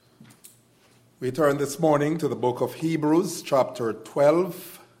We turn this morning to the book of Hebrews, chapter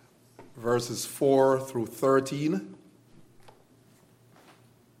 12, verses 4 through 13.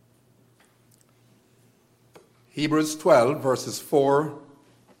 Hebrews 12, verses 4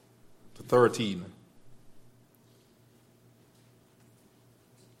 to 13.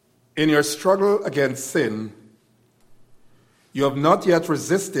 In your struggle against sin, you have not yet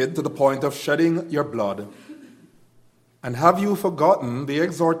resisted to the point of shedding your blood. And have you forgotten the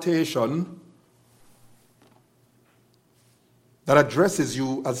exhortation that addresses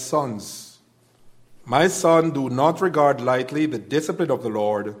you as sons? My son, do not regard lightly the discipline of the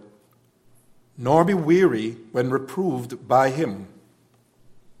Lord, nor be weary when reproved by him.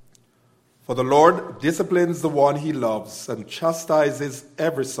 For the Lord disciplines the one he loves and chastises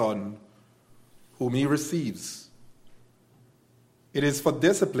every son whom he receives. It is for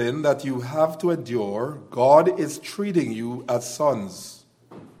discipline that you have to endure. God is treating you as sons.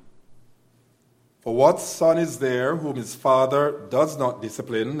 For what son is there whom his father does not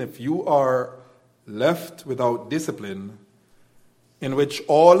discipline? If you are left without discipline, in which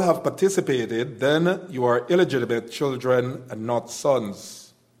all have participated, then you are illegitimate children and not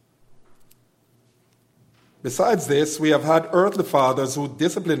sons. Besides this, we have had earthly fathers who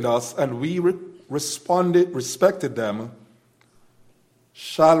disciplined us, and we respected them.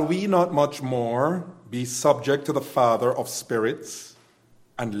 Shall we not much more be subject to the Father of spirits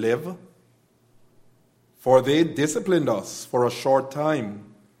and live? For they disciplined us for a short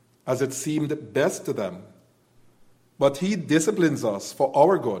time, as it seemed best to them. But he disciplines us for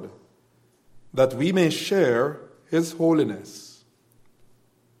our good, that we may share his holiness.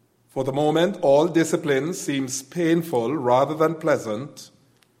 For the moment, all discipline seems painful rather than pleasant,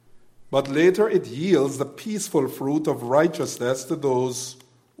 but later it yields the peaceful fruit of righteousness to those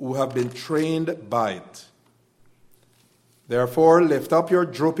who have been trained by it. Therefore, lift up your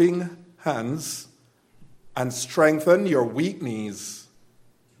drooping hands and strengthen your weak knees,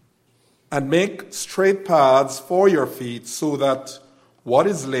 and make straight paths for your feet, so that what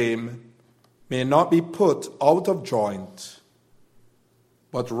is lame may not be put out of joint,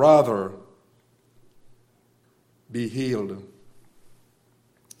 but rather be healed.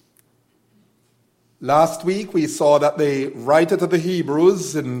 Last week we saw that the writer to the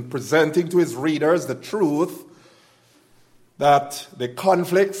Hebrews, in presenting to his readers the truth that the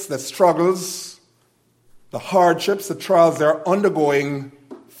conflicts, the struggles, the hardships, the trials they're undergoing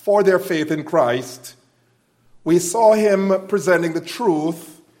for their faith in Christ, we saw him presenting the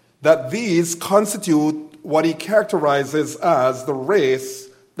truth that these constitute what he characterizes as the race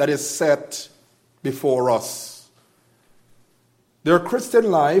that is set before us. Their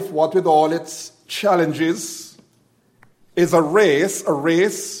Christian life, what with all its challenges, is a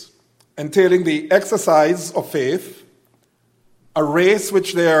race entailing the exercise of faith, a race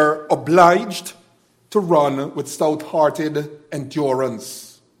which they're obliged to run with stout-hearted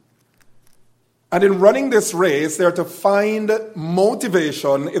endurance. And in running this race, they're to find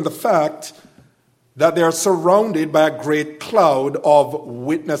motivation in the fact that they're surrounded by a great cloud of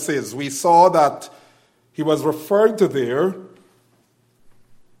witnesses. We saw that he was referring there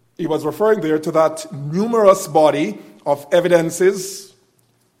to that numerous body of evidences,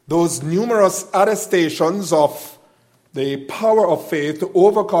 those numerous attestations of the power of faith to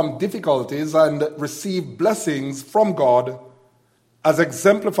overcome difficulties and receive blessings from God, as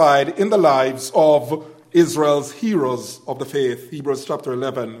exemplified in the lives of Israel's heroes of the faith, Hebrews chapter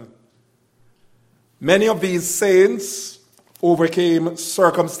 11. Many of these saints overcame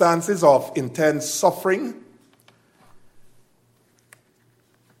circumstances of intense suffering,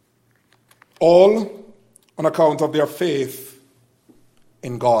 all on account of their faith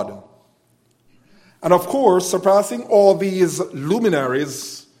in God. And of course, surpassing all these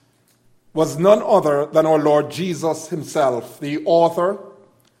luminaries was none other than our Lord Jesus himself, the author,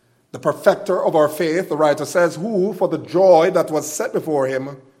 the perfecter of our faith. The writer says, who, for the joy that was set before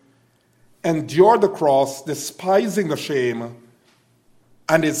him, endured the cross, despising the shame,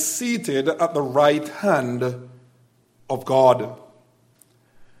 and is seated at the right hand of God.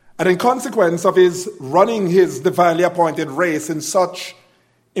 And in consequence of his running his divinely appointed race in such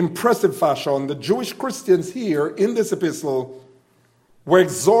impressive fashion, the Jewish Christians here in this epistle were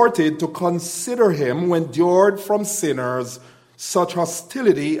exhorted to consider him who endured from sinners such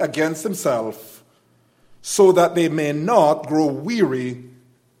hostility against himself, so that they may not grow weary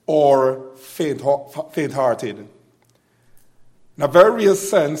or faint-hearted. In a very real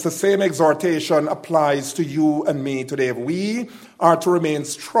sense, the same exhortation applies to you and me today. We are to remain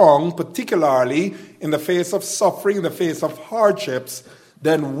strong, particularly in the face of suffering, in the face of hardships,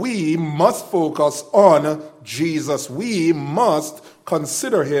 then we must focus on Jesus. We must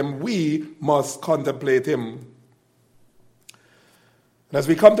consider him. We must contemplate him. And as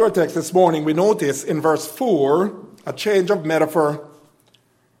we come to our text this morning, we notice in verse 4 a change of metaphor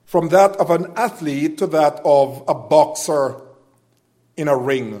from that of an athlete to that of a boxer in a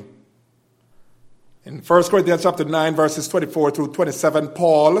ring. In 1 Corinthians chapter 9, verses 24 through 27,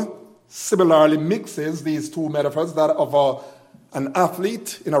 Paul similarly mixes these two metaphors, that of an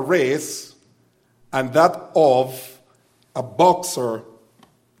athlete in a race and that of a boxer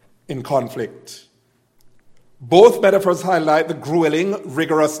in conflict. Both metaphors highlight the grueling,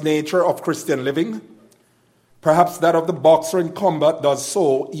 rigorous nature of Christian living. Perhaps that of the boxer in combat does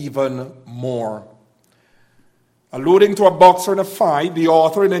so even more. Alluding to a boxer in a fight, the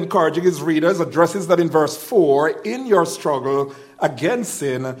author, in encouraging his readers, addresses that in verse 4, in your struggle against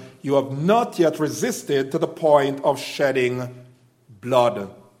sin, you have not yet resisted to the point of shedding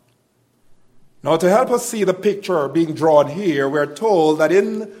blood. Now, to help us see the picture being drawn here, we're told that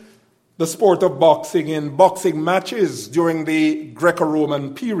in the sport of boxing, in boxing matches during the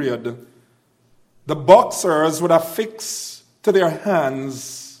Greco-Roman period, the boxers would affix to their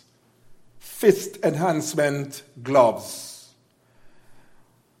hands fist enhancement gloves.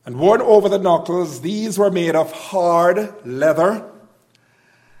 And worn over the knuckles, these were made of hard leather,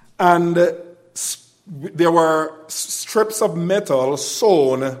 and there were strips of metal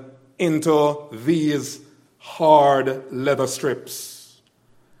sewn into these hard leather strips.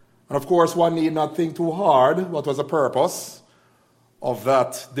 And of course, one need not think too hard. What was the purpose of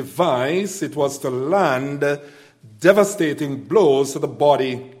that device? It was to land devastating blows to the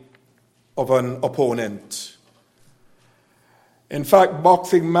body of an opponent. In fact,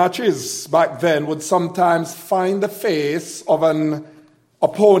 boxing matches back then would sometimes find the face of an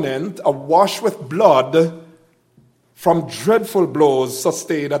opponent awash with blood from dreadful blows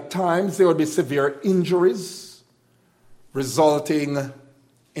sustained. At times there would be severe injuries resulting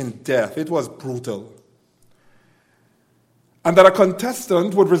in death. It was brutal. And that a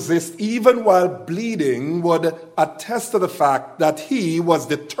contestant would resist even while bleeding would attest to the fact that he was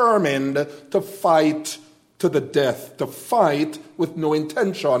determined to fight to the death, to fight with no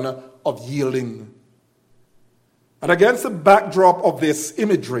intention of yielding. And against the backdrop of this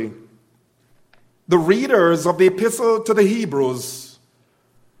imagery, the readers of the Epistle to the Hebrews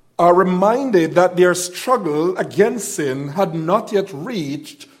are reminded that their struggle against sin had not yet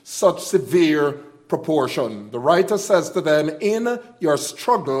reached such severe proportion. The writer says to them, in your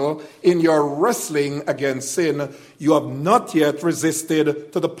struggle, in your wrestling against sin, you have not yet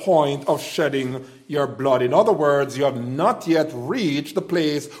resisted to the point of shedding your blood. In other words, you have not yet reached the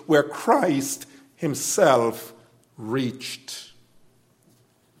place where Christ himself reached.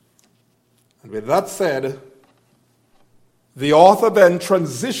 And with that said, the author then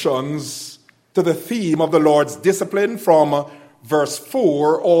transitions to the theme of the Lord's discipline from verse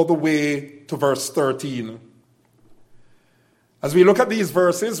 4 all the way to verse 13. As we look at these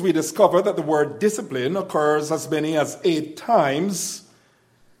verses, we discover that the word discipline occurs as many as 8 times,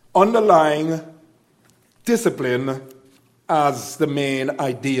 underlying discipline as the main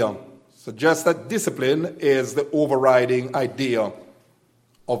idea. Suggests that discipline is the overriding idea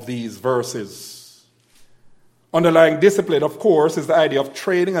of these verses. Underlying discipline, of course, is the idea of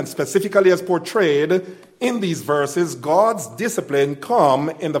training, and specifically as portrayed in these verses, God's discipline come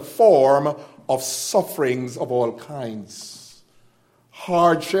in the form of sufferings of all kinds.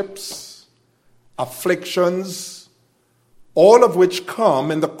 Hardships, afflictions, all of which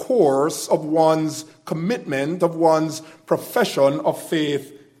come in the course of one's commitment, of one's profession of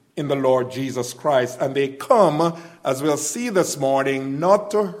faith in the Lord Jesus Christ. And they come, as we'll see this morning,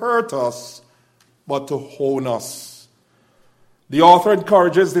 not to hurt us, but to hone us. The author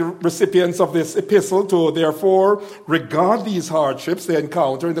encourages the recipients of this epistle to therefore regard these hardships they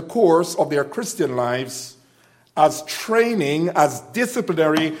encounter in the course of their Christian lives as training, as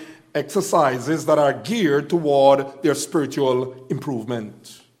disciplinary exercises that are geared toward their spiritual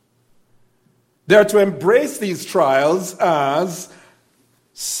improvement. They are to embrace these trials as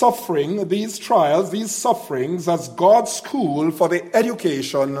suffering, these trials, these sufferings as God's school for the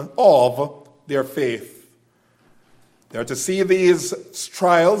education of their faith. They are to see these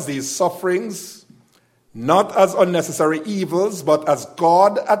trials, these sufferings, not as unnecessary evils, but as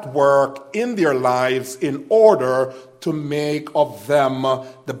God at work in their lives in order to make of them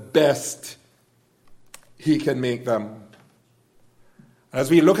the best he can make them. As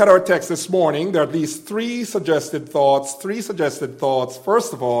we look at our text this morning, there are these three suggested thoughts.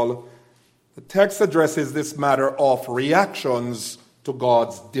 First of all, the text addresses this matter of reactions to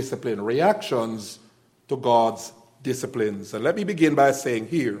God's discipline. Reactions to God's disciplines. And let me begin by saying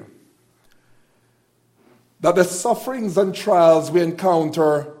here that the sufferings and trials we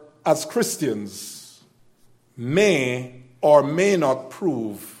encounter as Christians may or may not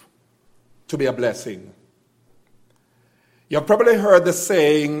prove to be a blessing. You've probably heard the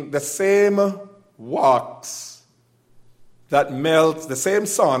saying, the same wax that melts, the same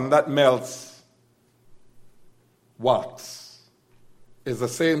sun that melts wax is the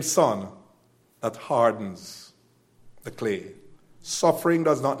same sun that hardens the clay. Suffering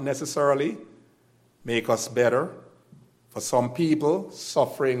does not necessarily make us better. For some people,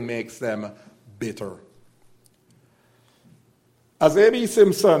 suffering makes them bitter. As A.B.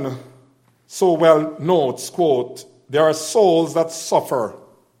 Simpson so well notes, quote, there are souls that suffer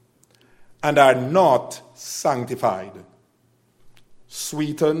and are not sanctified,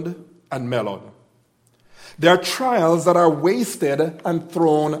 sweetened and mellowed. There are trials that are wasted and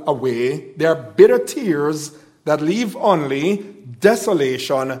thrown away. There are bitter tears that leave only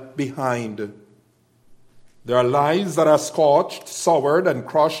desolation behind. There are lives that are scorched, soured, and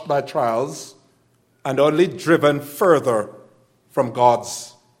crushed by trials, and only driven further from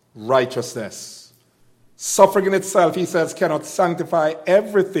God's righteousness. Suffering in itself, he says, cannot sanctify.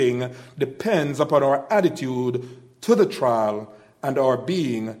 Everything depends upon our attitude to the trial and our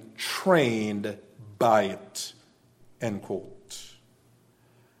being trained by it. End quote.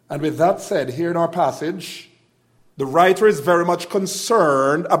 And with that said, here in our passage, the writer is very much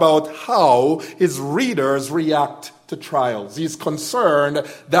concerned about how his readers react to trials. He's concerned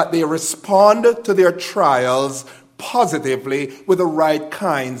that they respond to their trials positively with the right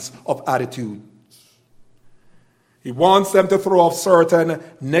kinds of attitudes. He wants them to throw off certain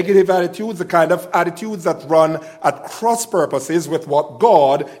negative attitudes, the kind of attitudes that run at cross purposes with what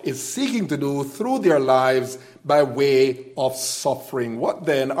God is seeking to do through their lives by way of suffering. What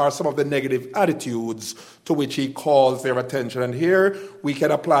then are some of the negative attitudes to which he calls their attention? And here we can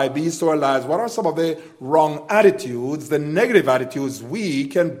apply these to our lives. What are some of the wrong attitudes, the negative attitudes we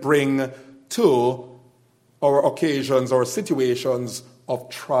can bring to our occasions or situations of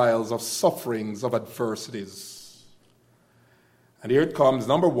trials, of sufferings, of adversities? And here it comes,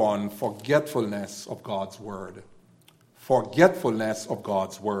 number one, forgetfulness of God's word. Forgetfulness of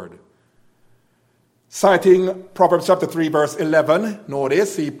God's word. Citing Proverbs chapter 3, verse 11,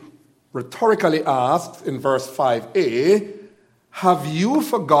 notice he rhetorically asks in verse 5a, have you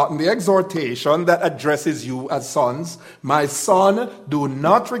forgotten the exhortation that addresses you as sons? My son, do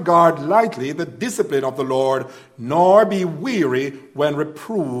not regard lightly the discipline of the Lord, nor be weary when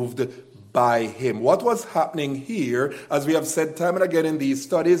reproved by him. What was happening here, as we have said time and again in these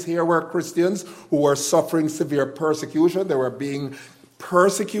studies, here were Christians who were suffering severe persecution. They were being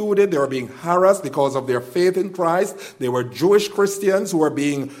persecuted. They were being harassed because of their faith in Christ. They were Jewish Christians who were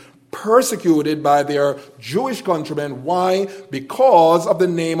being persecuted by their Jewish countrymen. Why? Because of the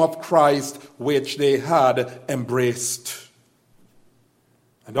name of Christ which they had embraced.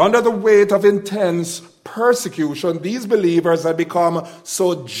 And under the weight of intense persecution, these believers had become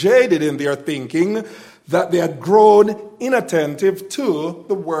so jaded in their thinking that they had grown inattentive to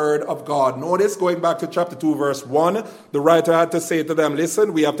the word of God. Notice, going back to chapter 2, verse 1, the writer had to say to them,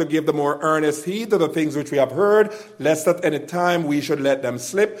 listen, we have to give the more earnest heed to the things which we have heard, lest at any time we should let them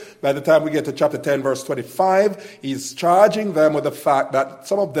slip. By the time we get to chapter 10, verse 25, he's charging them with the fact that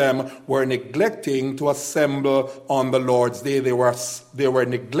some of them were neglecting to assemble on the Lord's Day. They were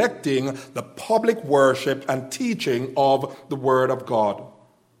neglecting the public worship and teaching of the word of God.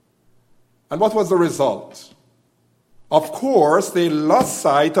 And what was the result? Of course, they lost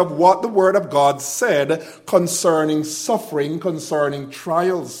sight of what the Word of God said concerning suffering, concerning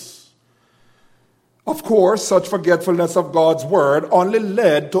trials. Of course, such forgetfulness of God's Word only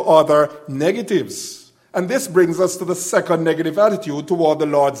led to other negatives. And this brings us to the second negative attitude toward the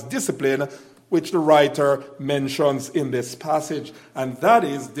Lord's discipline, which the writer mentions in this passage, and that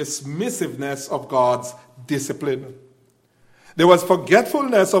is dismissiveness of God's discipline. There was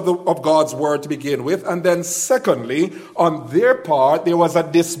forgetfulness of God's word to begin with, and then secondly, on their part, there was a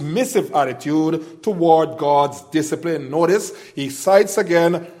dismissive attitude toward God's discipline. Notice, he cites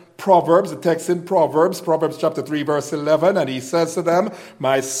again Proverbs, the text in Proverbs chapter 3, verse 11, and he says to them,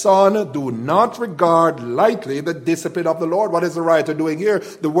 my son, do not regard lightly the discipline of the Lord. What is the writer doing here?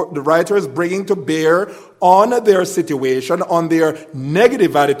 The writer is bringing to bear on their situation, on their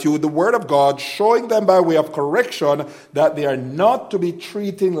negative attitude, the word of God, showing them by way of correction that they are not to be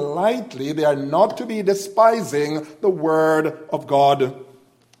treating lightly, they are not to be despising the word of God.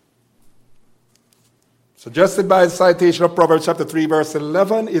 Suggested by his citation of Proverbs chapter 3, verse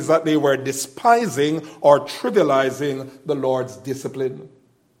 11, is that they were despising or trivializing the Lord's discipline.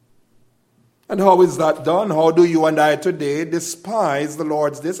 And how is that done? How do you and I today despise the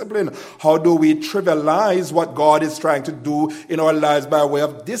Lord's discipline? How do we trivialize what God is trying to do in our lives by way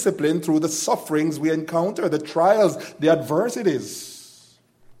of discipline through the sufferings we encounter, the trials, the adversities?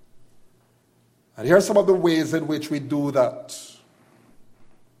 And here are some of the ways in which we do that.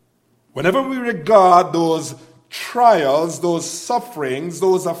 Whenever we regard those trials, those sufferings,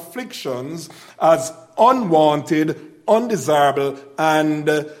 those afflictions as unwanted, undesirable,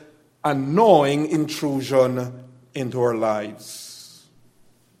 and annoying intrusion into our lives.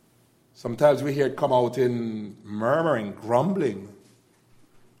 Sometimes we hear it come out in murmuring, grumbling.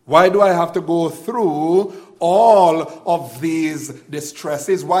 Why do I have to go through all of these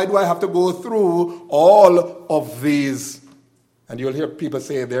distresses? Why do I have to go through all of these? And you'll hear people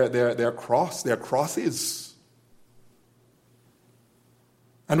say they're crosses.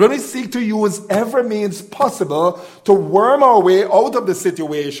 And when we seek to use every means possible to worm our way out of the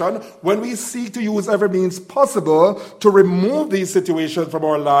situation, when we seek to use every means possible to remove these situations from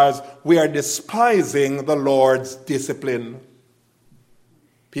our lives, we are despising the Lord's discipline.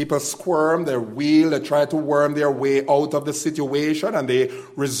 People squirm, they wheel, they try to worm their way out of the situation, and they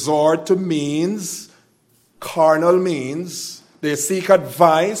resort to means, carnal means. They seek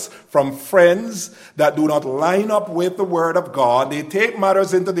advice from friends that do not line up with the Word of God. They take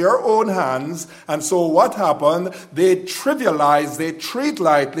matters into their own hands. And so what happened? They trivialize, they treat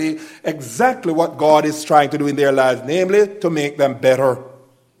lightly exactly what God is trying to do in their lives, namely to make them better.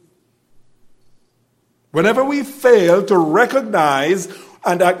 Whenever we fail to recognize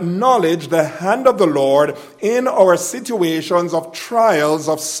and acknowledge the hand of the Lord in our situations of trials,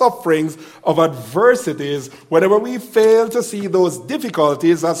 of sufferings, of adversities, whenever we fail to see those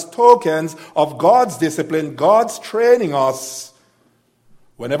difficulties as tokens of God's discipline, God's training us,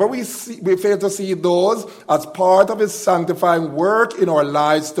 whenever we fail to see those as part of His sanctifying work in our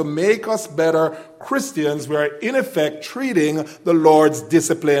lives to make us better Christians, we are in effect treating the Lord's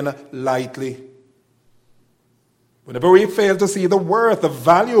discipline lightly. Whenever we fail to see the worth, the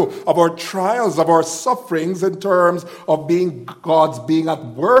value of our trials, of our sufferings in terms of God's being at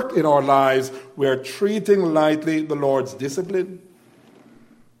work in our lives, we are treating lightly the Lord's discipline.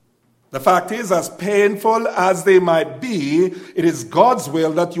 The fact is, as painful as they might be, it is God's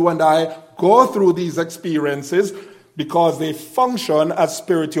will that you and I go through these experiences because they function as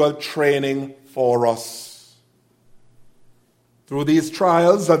spiritual training for us. Through these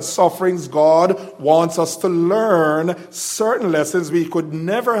trials and sufferings, God wants us to learn certain lessons we could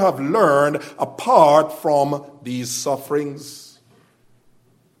never have learned apart from these sufferings.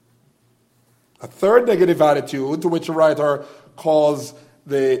 A third negative attitude to which the writer calls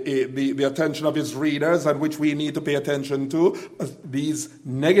the attention of his readers and which we need to pay attention to, these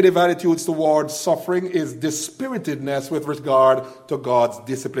negative attitudes towards suffering, is dispiritedness with regard to God's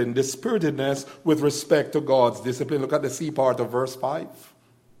discipline. Dispiritedness with respect to God's discipline. Look at the C part of verse 5.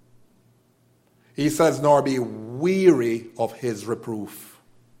 He says, nor be weary of His reproof.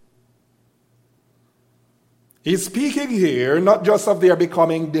 He's speaking here not just of their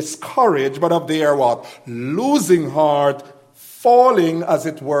becoming discouraged, but of their what? Losing heart, falling, as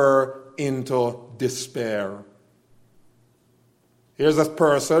it were, into despair. Here's a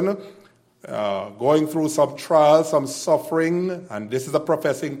person going through some trial, some suffering, and this is a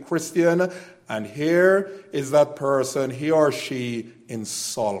professing Christian, and here is that person, he or she, in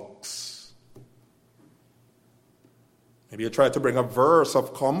sulks. Maybe you try to bring a verse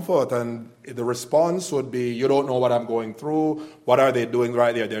of comfort, and the response would be, you don't know what I'm going through. What are they doing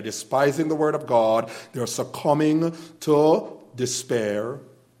right there? They're despising the Word of God. They're succumbing to despair.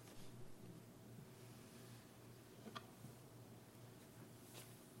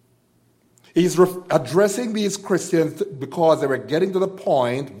 He's addressing these Christians because they were getting to the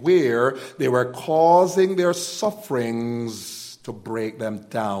point where they were causing their sufferings to break them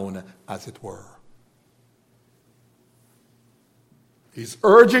down, as it were. He's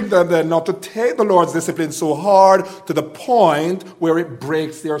urging them then not to take the Lord's discipline so hard to the point where it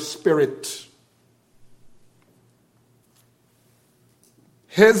breaks their spirit.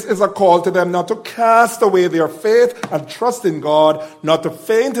 His is a call to them not to cast away their faith and trust in God, not to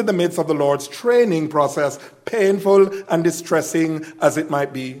faint in the midst of the Lord's training process, painful and distressing as it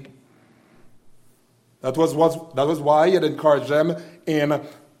might be. That was why he had encouraged them in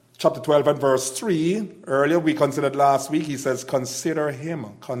chapter 12 and verse 3. Earlier we considered last week, he says, consider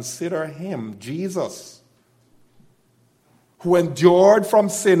him, Jesus, who endured from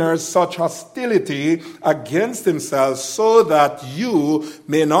sinners such hostility against himself, so that you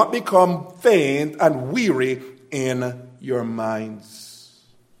may not become faint and weary in your minds.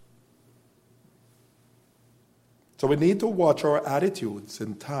 So we need to watch our attitudes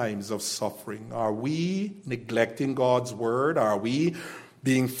in times of suffering. Are we neglecting God's word? Are we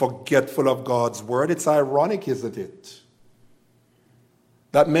being forgetful of God's word? It's ironic, isn't it?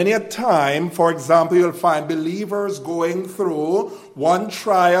 That many a time, for example, you'll find believers going through one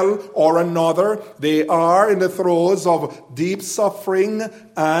trial or another. They are in the throes of deep suffering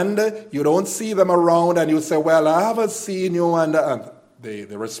and you don't see them around and you say, well, I haven't seen you. And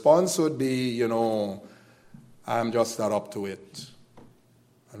the response would be, I'm just not up to it.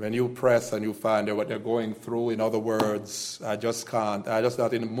 And when you press and you find out what they're going through, in other words, I just can't. I'm just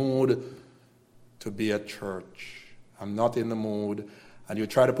not in the mood to be at church. I'm not in the mood. And you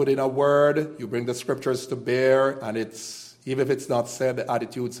try to put in a word, you bring the scriptures to bear, and even if it's not said, the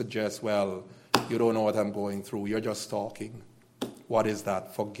attitude suggests, well, you don't know what I'm going through. You're just talking. What is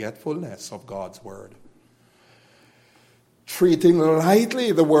that? Forgetfulness of God's word. Treating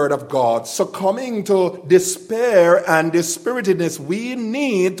lightly the word of God, succumbing to despair and dispiritedness. We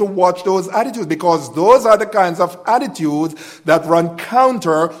need to watch those attitudes because those are the kinds of attitudes that run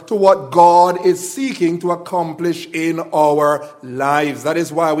counter to what God is seeking to accomplish in our lives. That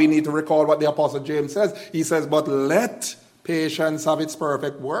is why we need to recall what the Apostle James says. He says, but let patience have its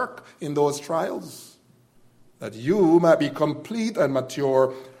perfect work in those trials, that you might be complete and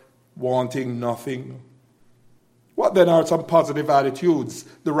mature, wanting nothing. What then are some positive attitudes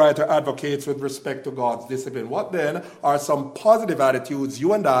the writer advocates with respect to God's discipline? What then are some positive attitudes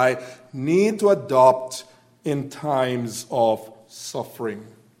you and I need to adopt in times of suffering?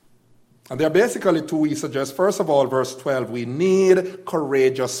 And there are basically two we suggest. First of all, verse 12, we need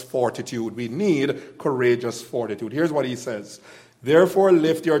courageous fortitude. We need courageous fortitude. Here's what he says. Therefore,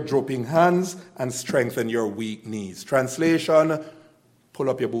 lift your drooping hands and strengthen your weak knees. Translation, pull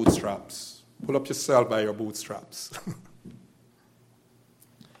up your bootstraps. Pull up yourself by your bootstraps.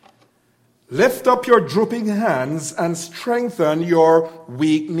 Lift up your drooping hands and strengthen your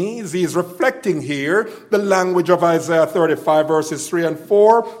weak knees. He's reflecting here the language of Isaiah 35 verses 3 and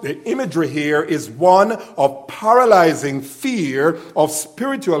 4. The imagery here is one of paralyzing fear, of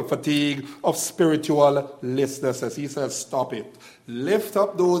spiritual fatigue, of spiritual listlessness. He says, stop it. Lift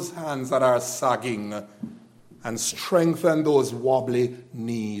up those hands that are sagging and strengthen those wobbly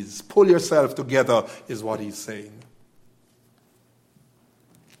knees. Pull yourself together is what he's saying.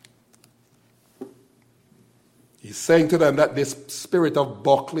 He's saying to them that this spirit of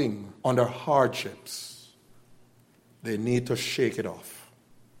buckling under hardships, they need to shake it off.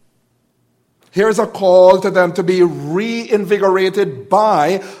 Here's a call to them to be reinvigorated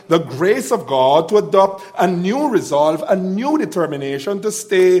by the grace of God to adopt a new resolve, a new determination to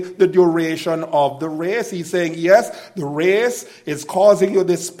stay the duration of the race. He's saying, yes, the race is causing you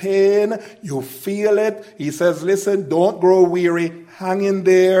this pain. You feel it. He says, listen, don't grow weary. Hang in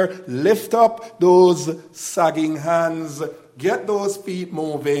there. Lift up those sagging hands. Get those feet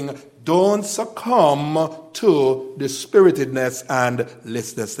moving. Don't succumb to dispiritedness and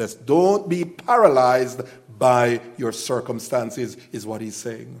listlessness. Don't be paralyzed by your circumstances, is what he's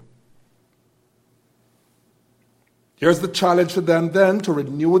saying. Here's the challenge to them then, to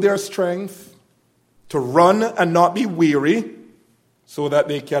renew their strength, to run and not be weary, so that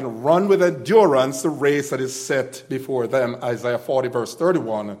they can run with endurance the race that is set before them. Isaiah 40 verse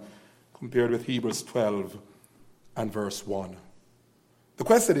 31, compared with Hebrews 12 and verse 1. The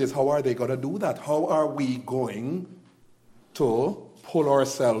question is, how are they going to do that? How are we going to pull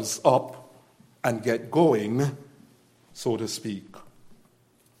ourselves up and get going, so to speak?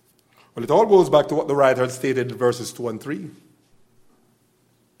 Well, it all goes back to what the writer had stated in verses 2 and 3,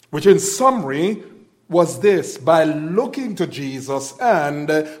 which in summary was this: by looking to Jesus and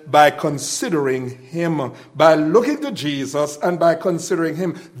by considering him. By looking to Jesus and by considering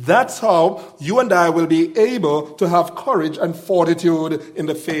him. That's how you and I will be able to have courage and fortitude in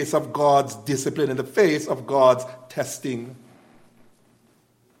the face of God's discipline, in the face of God's testing.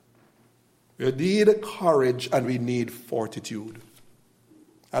 We need courage and we need fortitude.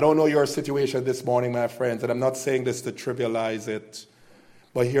 I don't know your situation this morning, my friends, and I'm not saying this to trivialize it.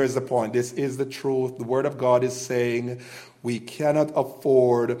 But here's the point. This is the truth. The Word of God is saying we cannot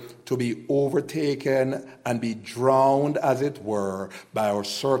afford to be overtaken and be drowned, as it were, by our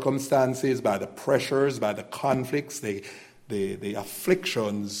circumstances, by the pressures, by the conflicts, the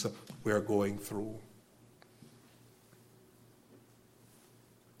afflictions we're going through.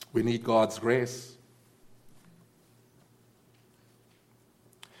 We need God's grace.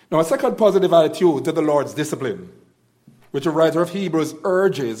 Now, a second positive attitude to the Lord's discipline, which the writer of Hebrews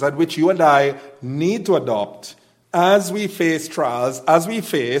urges and which you and I need to adopt as we face trials, as we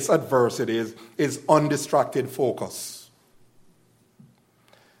face adversities, is undistracted focus.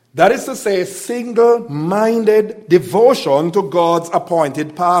 That is to say, single-minded devotion to God's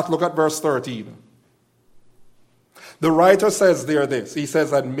appointed path. Look at verse 13. The writer says there this. He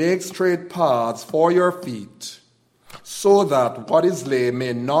says, and make straight paths for your feet, so that what is lame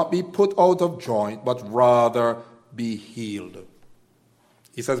may not be put out of joint, but rather be healed.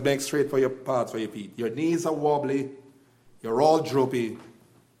 He says, make straight for your paths for your feet. Your knees are wobbly. You're all droopy.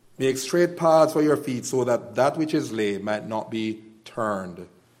 Make straight paths for your feet, so that that which is lame might not be turned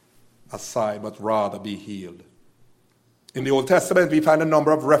aside, but rather be healed. In the Old Testament, we find a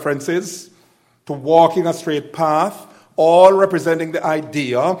number of references to walking a straight path, all representing the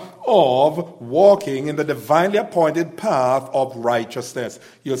idea of walking in the divinely appointed path of righteousness.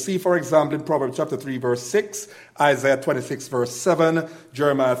 You'll see, for example, in Proverbs chapter 3, verse 6, Isaiah 26, verse 7,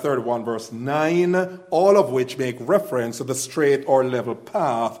 Jeremiah 31, verse 9, all of which make reference to the straight or level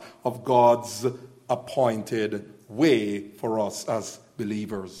path of God's appointed way for us as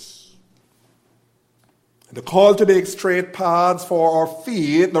believers. The call to make straight paths for our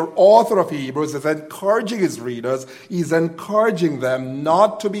feet, the author of Hebrews is encouraging his readers. He's encouraging them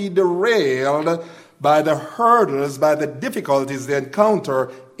not to be derailed by the hurdles, by the difficulties they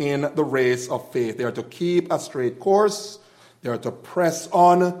encounter in the race of faith. They are to keep a straight course. They are to press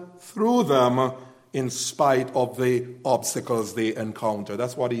on through them in spite of the obstacles they encounter.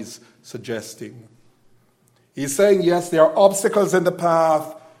 That's what he's suggesting. He's saying, yes, there are obstacles in the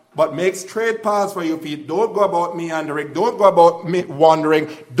path, but make straight paths for your feet. Don't go about meandering. Don't go about wandering.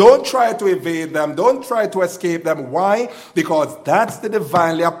 Don't try to evade them. Don't try to escape them. Why? Because that's the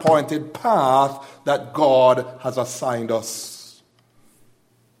divinely appointed path that God has assigned us.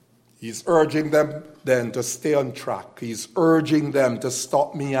 He's urging them then to stay on track. He's urging them to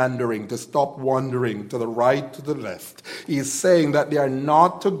stop meandering, to stop wandering to the right, to the left. He's saying that they are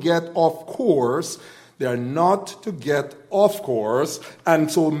not to get off course. They are not to get off course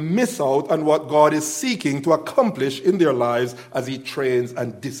and so miss out on what God is seeking to accomplish in their lives as he trains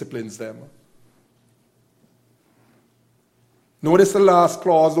and disciplines them. Notice the last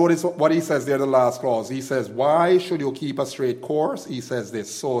clause. Notice what he says there in the last clause. He says, why should you keep a straight course? He says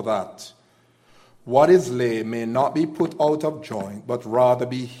this, so that what is lame may not be put out of joint, but rather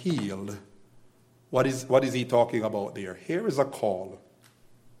be healed. What is he talking about there? Here is a call.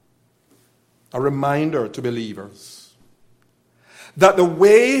 A reminder to believers that the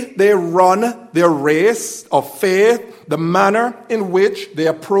way they run their race of faith, the manner in which they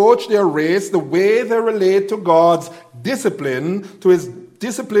approach their race, the way they relate to God's discipline, to his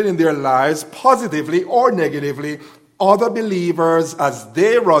discipline in their lives, positively or negatively, other believers as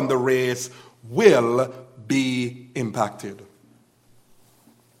they run the race will be impacted.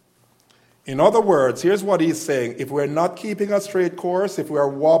 In other words, here's what he's saying. If we're not keeping a straight course, if we are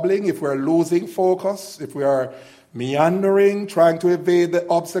wobbling, if we're losing focus, if we are meandering, trying to evade the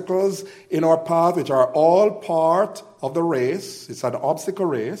obstacles in our path, which are all part of the race, it's an obstacle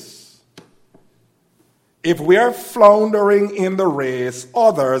race. If we are floundering in the race,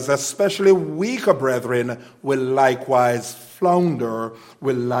 others, especially weaker brethren, will likewise flounder,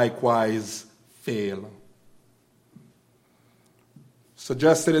 will likewise fail.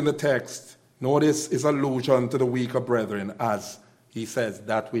 Suggested in the text, notice his allusion to the weaker brethren as he says,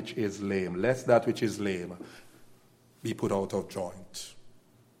 that which is lame. Lest that which is lame be put out of joint.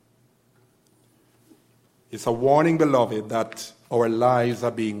 It's a warning, beloved, that our lives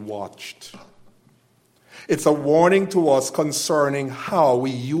are being watched. It's a warning to us concerning how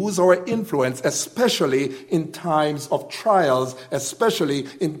we use our influence, especially in times of trials, especially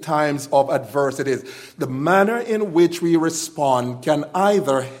in times of adversities. The manner in which we respond can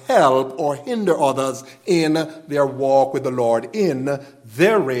either help or hinder others in their walk with the Lord, in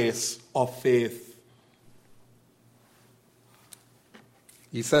their race of faith.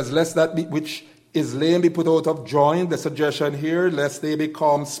 He says, lest that which is lame be put out of joint. The suggestion here, lest they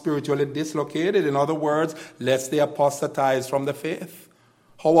become spiritually dislocated. In other words, lest they apostatize from the faith.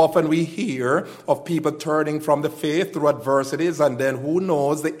 How often we hear of people turning from the faith through adversities, and then who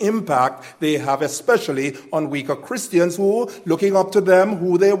knows the impact they have, especially on weaker Christians who, looking up to them,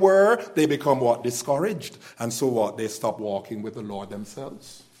 who they were, they become what? Discouraged. And so what? They stop walking with the Lord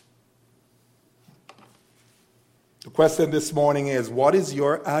themselves. The question this morning is, what is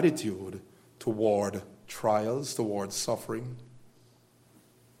your attitude toward trials, towards suffering,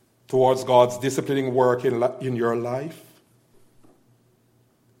 towards God's disciplining work in your life?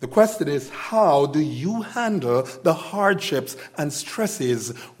 The question is, how do you handle the hardships and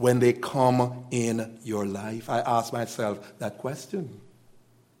stresses when they come in your life? I ask myself that question.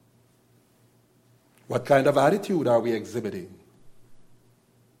 What kind of attitude are we exhibiting?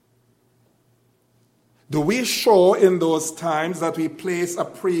 Do we show in those times that we place a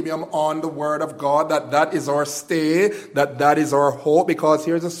premium on the Word of God, that is our stay, that is our hope? Because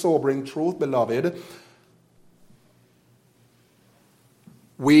here's a sobering truth, beloved.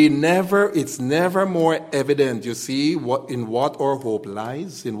 It's never more evident, you see, in what our hope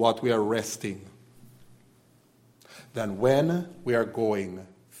lies, in what we are resting, than when we are going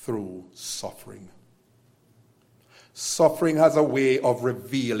through suffering. Suffering has a way of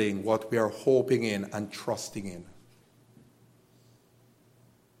revealing what we are hoping in and trusting in.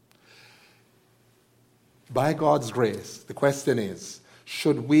 By God's grace, the question is,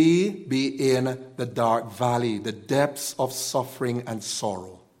 should we be in the dark valley, the depths of suffering and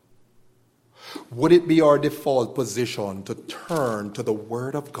sorrow? Would it be our default position to turn to the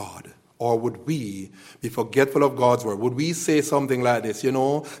Word of God? Or would we be forgetful of God's Word? Would we say something like this,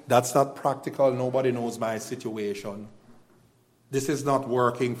 that's not practical, nobody knows my situation. This is not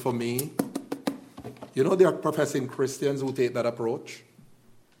working for me. There are professing Christians who take that approach.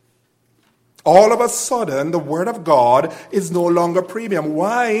 All of a sudden, the Word of God is no longer premium.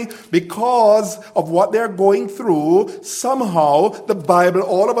 Why? Because of what they're going through, somehow the Bible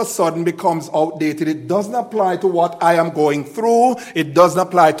all of a sudden becomes outdated. It doesn't apply to what I am going through. It doesn't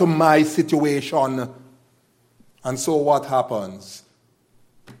apply to my situation. And so what happens?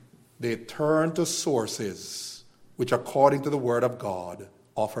 They turn to sources which, according to the Word of God,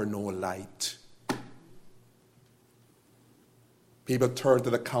 offer no light. People turn to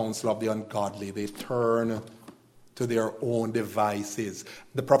the counsel of the ungodly. They turn to their own devices.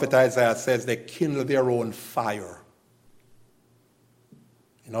 The prophet Isaiah says they kindle their own fire.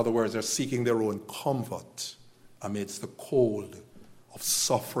 In other words, they're seeking their own comfort amidst the cold of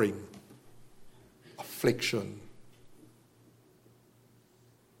suffering, affliction.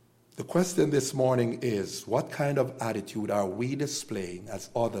 The question this morning is, what kind of attitude are we displaying as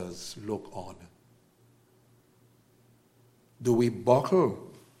others look on? Do we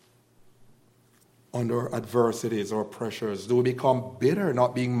buckle under adversities or pressures? Do we become bitter,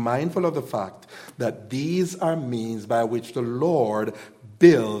 not being mindful of the fact that these are means by which the Lord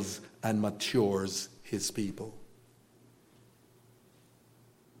builds and matures his people?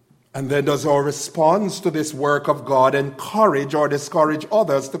 And then does our response to this work of God encourage or discourage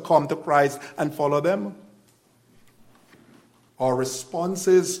others to come to Christ and follow them? Our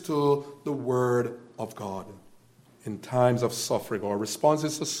responses to the Word of God in times of suffering, or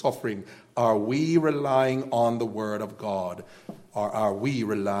responses to suffering, are we relying on the Word of God, or are we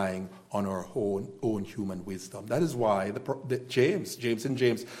relying on our own human wisdom? That is why James in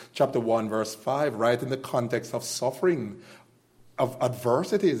James chapter 1 verse 5, right in the context of suffering, of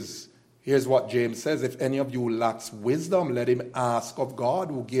adversities, here's what James says: if any of you lacks wisdom, let him ask of God,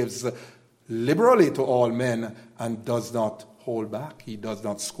 who gives liberally to all men and does not hold back. He does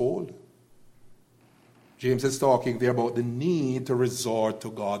not scold. James is talking there about the need to resort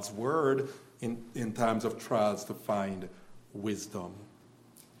to God's Word in times of trials to find wisdom.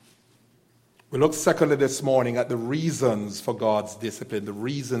 We look secondly this morning at the reasons for God's discipline,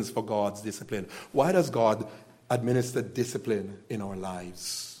 Why does God administer discipline in our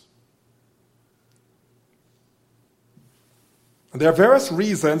lives? And there are various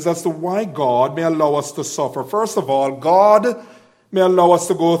reasons as to why God may allow us to suffer. First of all, God may allow us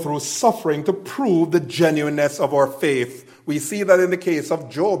to go through suffering to prove the genuineness of our faith. We see that in the case of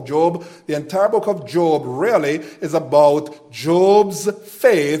Job. The entire book of Job really is about Job's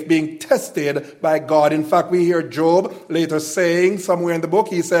faith being tested by God. In fact, we hear Job later saying somewhere in the book,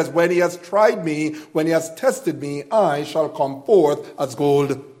 he says, when he has tried me, when he has tested me, I shall come forth as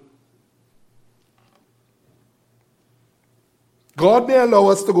gold. God may allow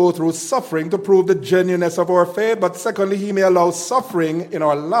us to go through suffering to prove the genuineness of our faith, but secondly, he may allow suffering in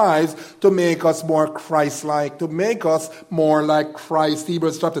our lives to make us more Christ-like, to make us more like Christ.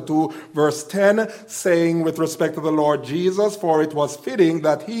 Hebrews chapter 2, verse 10, saying with respect to the Lord Jesus, for it was fitting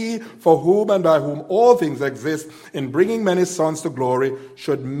that he, for whom and by whom all things exist, in bringing many sons to glory,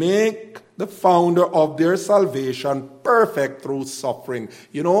 should make the founder of their salvation perfect through suffering.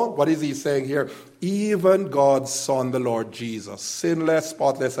 What is he saying here? Even God's Son, the Lord Jesus, sinless,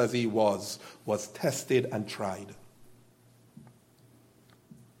 spotless as he was tested and tried.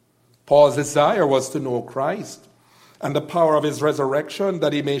 Paul's desire was to know Christ and the power of his resurrection,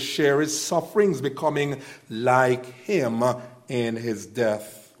 that he may share his sufferings, becoming like him in his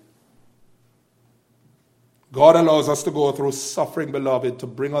death. God allows us to go through suffering, beloved, to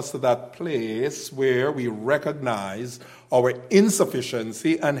bring us to that place where we recognize our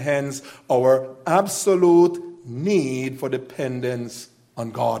insufficiency and hence our absolute need for dependence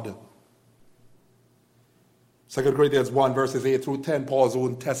on God. 2 Corinthians 1 verses 8 through 10, Paul's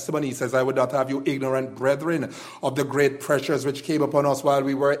own testimony, he says, I would not have you ignorant, brethren, of the great pressures which came upon us while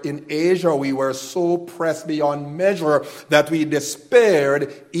we were in Asia. We were so pressed beyond measure that we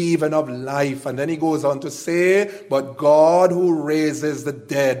despaired even of life. And then he goes on to say, but God who raises the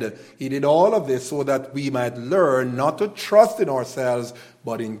dead, he did all of this so that we might learn not to trust in ourselves,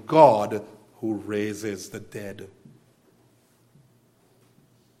 but in God who raises the dead.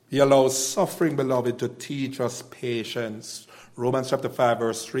 He allows suffering, beloved, to teach us patience. Romans chapter 5,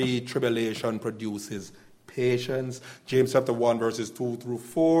 verse 3, tribulation produces patience. James chapter 1, verses 2 through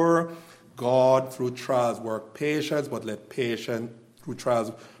 4, God through trials work patience, but let patience, through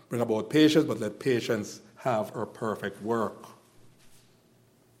trials bring about patience, but let patience have her perfect work.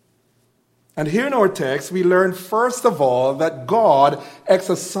 And here in our text, we learn first of all that God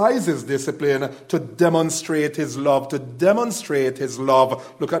exercises discipline to demonstrate his love,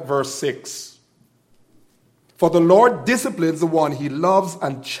 Look at verse 6. For the Lord disciplines the one he loves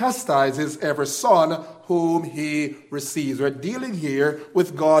and chastises every son whom he receives. We're dealing here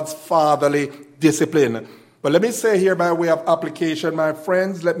with God's fatherly discipline. But let me say here by way of application, my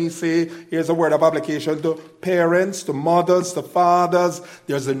friends, here's a word of application to parents, to mothers, to fathers.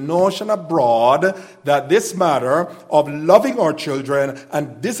 There's a notion abroad that this matter of loving our children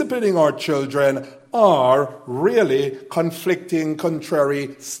and disciplining our children are really conflicting,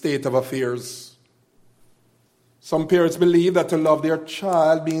 contrary state of affairs. Some parents believe that to love their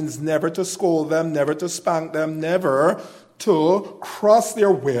child means never to scold them, never to spank them, never to cross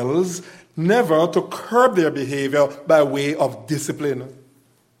their wills, never to curb their behavior by way of discipline.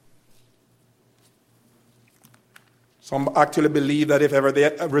 Some actually believe that if ever they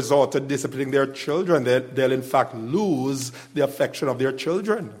resort to disciplining their children, they'll in fact lose the affection of their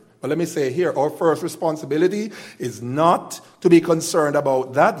children. But let me say here, our first responsibility is not to be concerned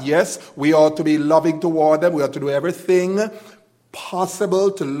about that. Yes, we ought to be loving toward them. We ought to do everything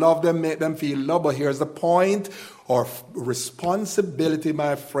possible to love them, make them feel loved. But here's the point. Our responsibility,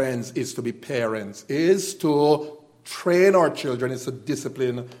 my friends, is to be parents, is to train our children, is to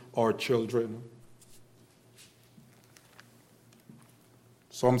discipline our children.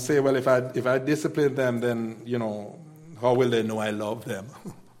 Some say, well, if I discipline them, then, how will they know I love them?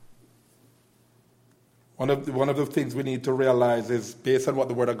 One of the things we need to realize is, based on what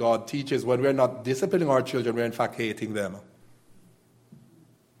the Word of God teaches, when we're not disciplining our children, we're in fact hating them.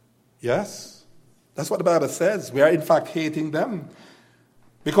 Yes, that's what the Bible says. We are in fact hating them.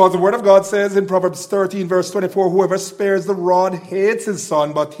 Because the Word of God says in Proverbs 13, verse 24, whoever spares the rod hates his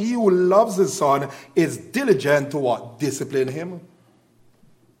son, but he who loves his son is diligent to what? Discipline him.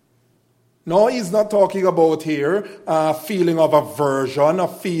 No, he's not talking about here a feeling of aversion, a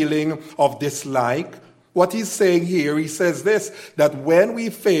feeling of dislike. What he's saying here, he says this, that when we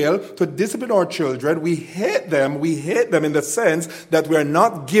fail to discipline our children, we hate them in the sense that we're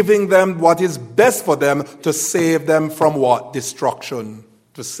not giving them what is best for them to save them from what? Destruction,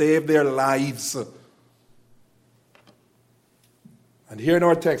 to save their lives. And here in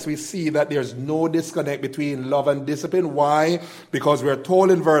our text, we see that there's no disconnect between love and discipline. Why? Because we're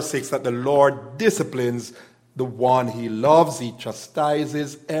told in verse 6 that the Lord disciplines the one he loves. He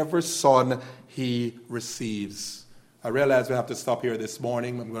chastises every son he receives. I realize we have to stop here this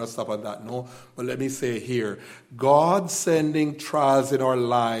morning. I'm going to stop on that note. But let me say here, God sending trials in our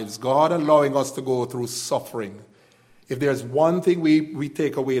lives, God allowing us to go through suffering. If there's one thing we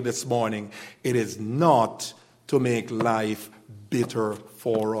take away this morning, it is not to make life bitter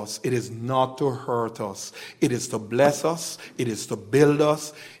for us. It is not to hurt us. It is to bless us. It is to build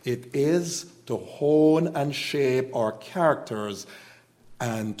us. It is to hone and shape our characters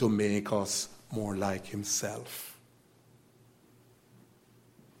and to make us more like himself.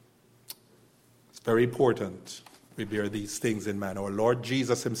 It's very important we bear these things in mind. Our Lord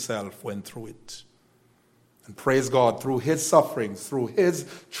Jesus himself went through it. And praise God, through his sufferings, through his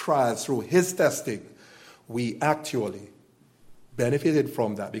trials, through his testing, we actually benefited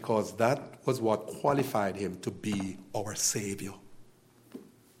from that because that was what qualified him to be our Savior.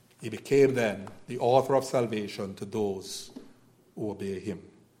 He became then the author of salvation to those who obey him.